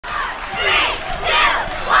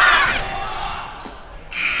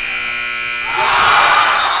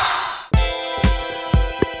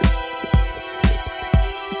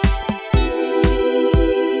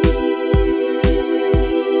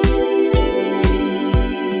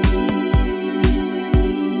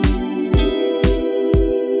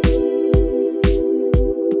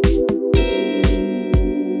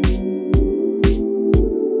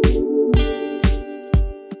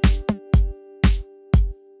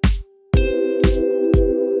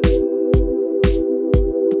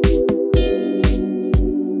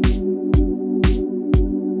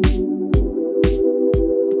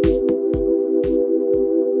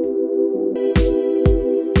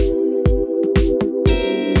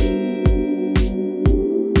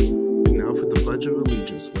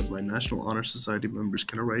National Honor Society members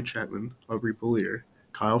Kenna Wright Chapman, Aubrey Bollier,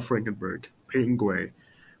 Kyle Frankenberg, Peyton Guay,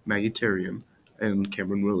 Maggie Terrian, and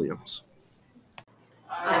Cameron Williams.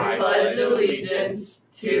 I pledge allegiance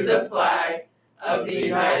to the flag of the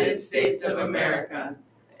United States of America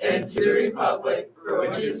and to the republic for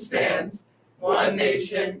which it stands, one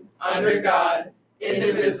nation, under God,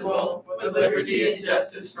 indivisible, with liberty and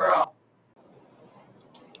justice for all.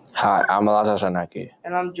 Hi, I'm Elijah Zanecki.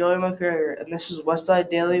 And I'm Joey McCurrier, and this is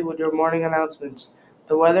Westside Daily with your morning announcements.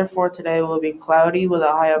 The weather for today will be cloudy with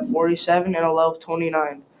a high of 47 and a low of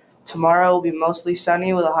 29. Tomorrow will be mostly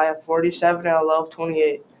sunny with a high of 47 and a low of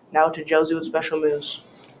 28. Now to Josie with special news.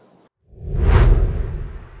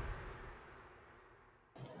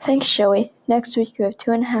 Thanks, Joey. Next week you have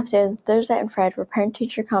 2.5 days, Thursday and Friday, for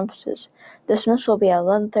parent-teacher conferences. Dismissal will be at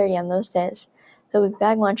 11:30 on those days. There will be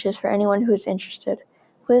bag lunches for anyone who is interested.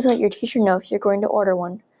 Please let your teacher know if you're going to order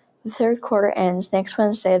one. The third quarter ends next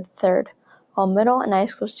Wednesday, the 3rd. All middle and high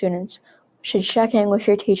school students should check in with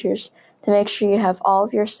your teachers to make sure you have all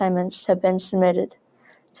of your assignments have been submitted.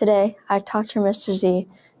 Today, I talked to Mr. Z,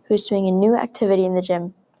 who's doing a new activity in the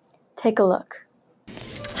gym. Take a look.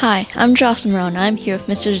 Hi, I'm Jocelyn Rowe, and I'm here with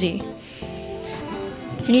Mr. Z.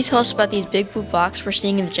 Can you tell us about these big blue blocks we're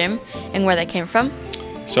seeing in the gym and where they came from?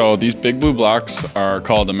 So these big blue blocks are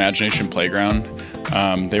called Imagination Playground.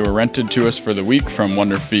 They were rented to us for the week from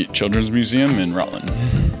Wonder Feet Children's Museum in Rutland.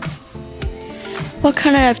 What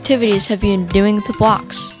kind of activities have you been doing with the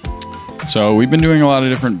blocks? So we've been doing a lot of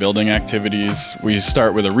different building activities. We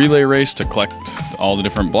start with a relay race to collect all the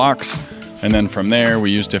different blocks, and then from there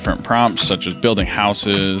we use different prompts such as building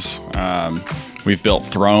houses. We've built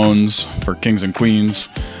thrones for kings and queens.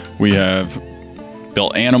 We have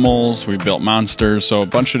built animals, we've built monsters, so a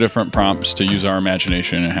bunch of different prompts to use our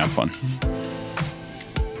imagination and have fun.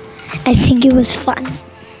 I think it was fun.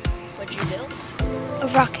 What'd you build? A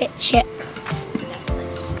rocket ship. That's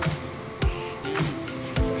nice.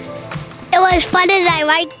 It was fun and I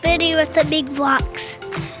liked building with the big blocks.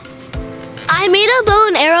 I made a bow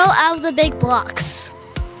and arrow out of the big blocks.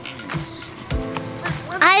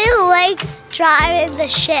 I like driving the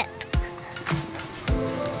ship.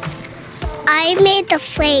 I made the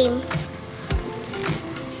flame.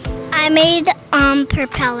 I made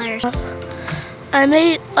propellers. I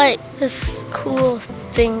made like this cool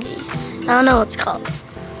thingy. I don't know what it's called.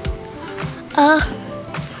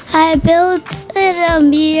 I built a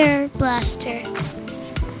meteor blaster.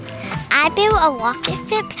 I built a rocket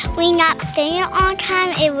ship. When you're finging on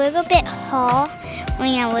time, a little bit hard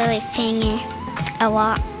when you're really finging a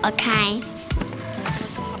lot of time.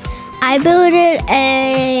 I built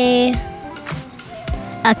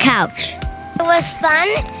a couch. It was fun,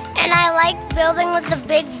 and I liked building with the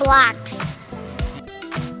big blocks.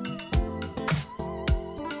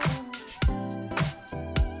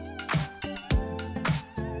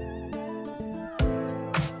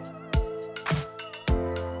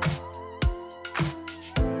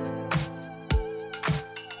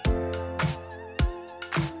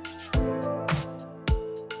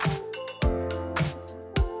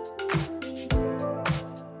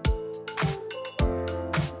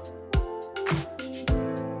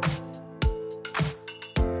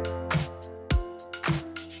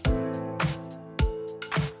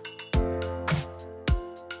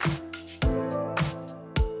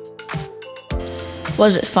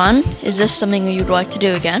 Was it fun? Is this something you'd like to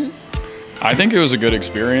do again? I think it was a good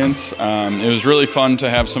experience. It was really fun to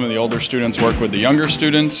have some of the older students work with the younger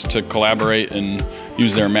students to collaborate and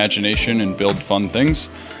use their imagination and build fun things.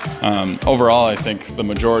 Overall, I think the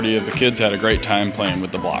majority of the kids had a great time playing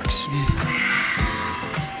with the blocks.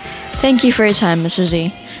 Thank you for your time, Mr.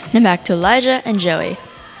 Z. Now back to Elijah and Joey.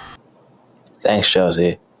 Thanks,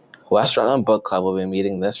 Josie. West Rutland Book Club will be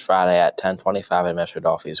meeting this Friday at 10:25 in Mr.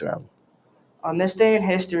 Dolphy's room. On this day in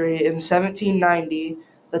history, in 1790,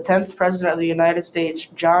 the 10th President of the United States,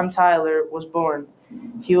 John Tyler, was born.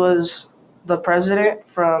 He was the president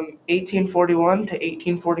from 1841 to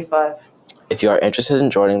 1845. If you are interested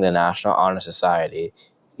in joining the National Honor Society,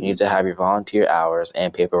 you need to have your volunteer hours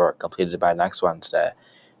and paperwork completed by next Wednesday.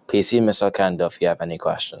 Please see Ms. Okendo if you have any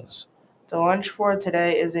questions. The lunch for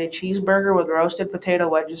today is a cheeseburger with roasted potato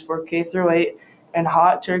wedges for K through 8 and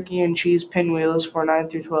hot turkey and cheese pinwheels for 9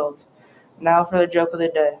 through 12. Now for the joke of the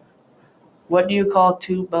day. What do you call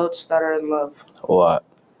two boats that are in love? What?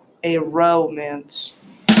 A romance.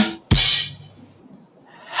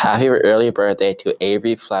 Happy early birthday to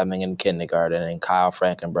Avery Fleming in kindergarten and Kyle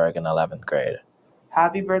Frankenberg in 11th grade.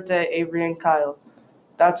 Happy birthday, Avery and Kyle.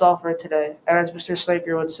 That's all for today. And as Mr.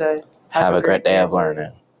 Slaker would say, have a great day of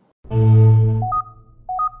learning.